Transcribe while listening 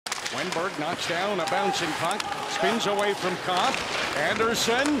Wenberg knocks down a bouncing puck, spins away from Kopp.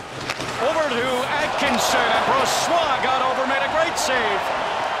 Anderson over to Atkinson, and Brossoit got over, made a great save.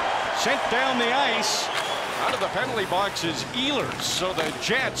 Sent down the ice. Out of the penalty box is Ehlers, so the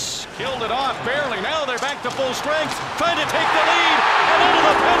Jets killed it off barely. Now they're back to full strength, trying to take the lead, and into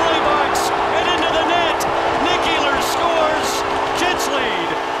the penalty box, and into the net. Nick Ehlers scores. Jets lead.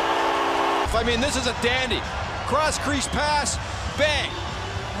 I mean, this is a dandy. Cross crease pass, bang.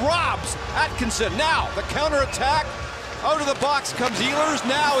 Robs Atkinson. Now the counterattack. Out of the box comes Ehlers.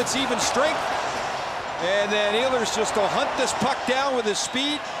 Now it's even strength. And then Ehlers just to hunt this puck down with his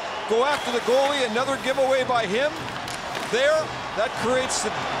speed. Go after the goalie. Another giveaway by him. There. That creates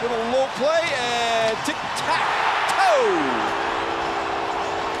a little low play. And tic-tac-toe.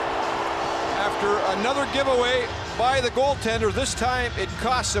 After another giveaway by the goaltender. This time it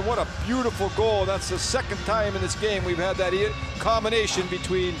costs him. What a beautiful goal. That's the second time in this game we've had that combination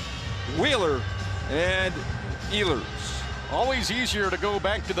between Wheeler and Ehlers. Always easier to go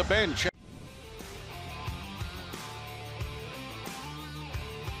back to the bench.